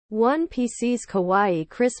1Pcs Kawaii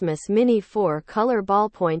Christmas Mini 4-Color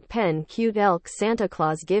Ballpoint Pen Cute Elk Santa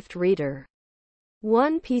Claus Gift Reader.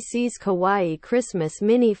 1Pcs Kawaii Christmas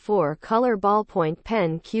Mini 4-Color Ballpoint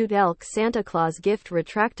Pen Cute Elk Santa Claus Gift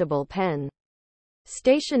Retractable Pen.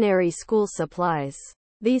 Stationery School Supplies.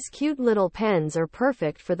 These cute little pens are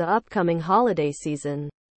perfect for the upcoming holiday season.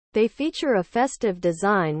 They feature a festive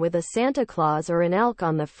design with a Santa Claus or an elk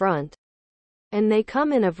on the front. And they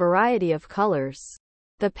come in a variety of colors.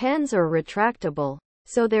 The pens are retractable,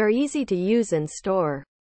 so they're easy to use and store.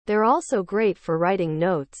 They're also great for writing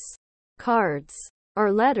notes, cards,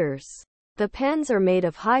 or letters. The pens are made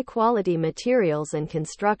of high-quality materials and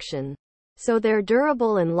construction, so they're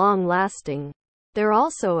durable and long-lasting. They're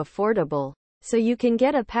also affordable, so you can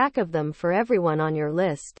get a pack of them for everyone on your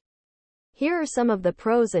list. Here are some of the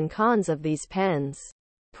pros and cons of these pens.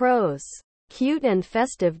 Pros: cute and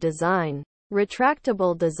festive design,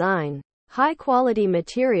 retractable design, high-quality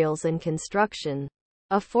materials and construction,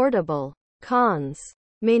 affordable. Cons: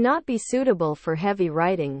 may not be suitable for heavy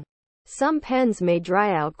writing. Some pens may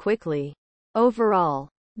dry out quickly. Overall,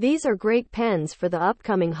 these are great pens for the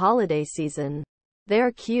upcoming holiday season.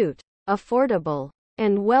 They're cute, affordable,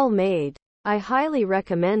 and well made. I highly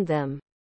recommend them.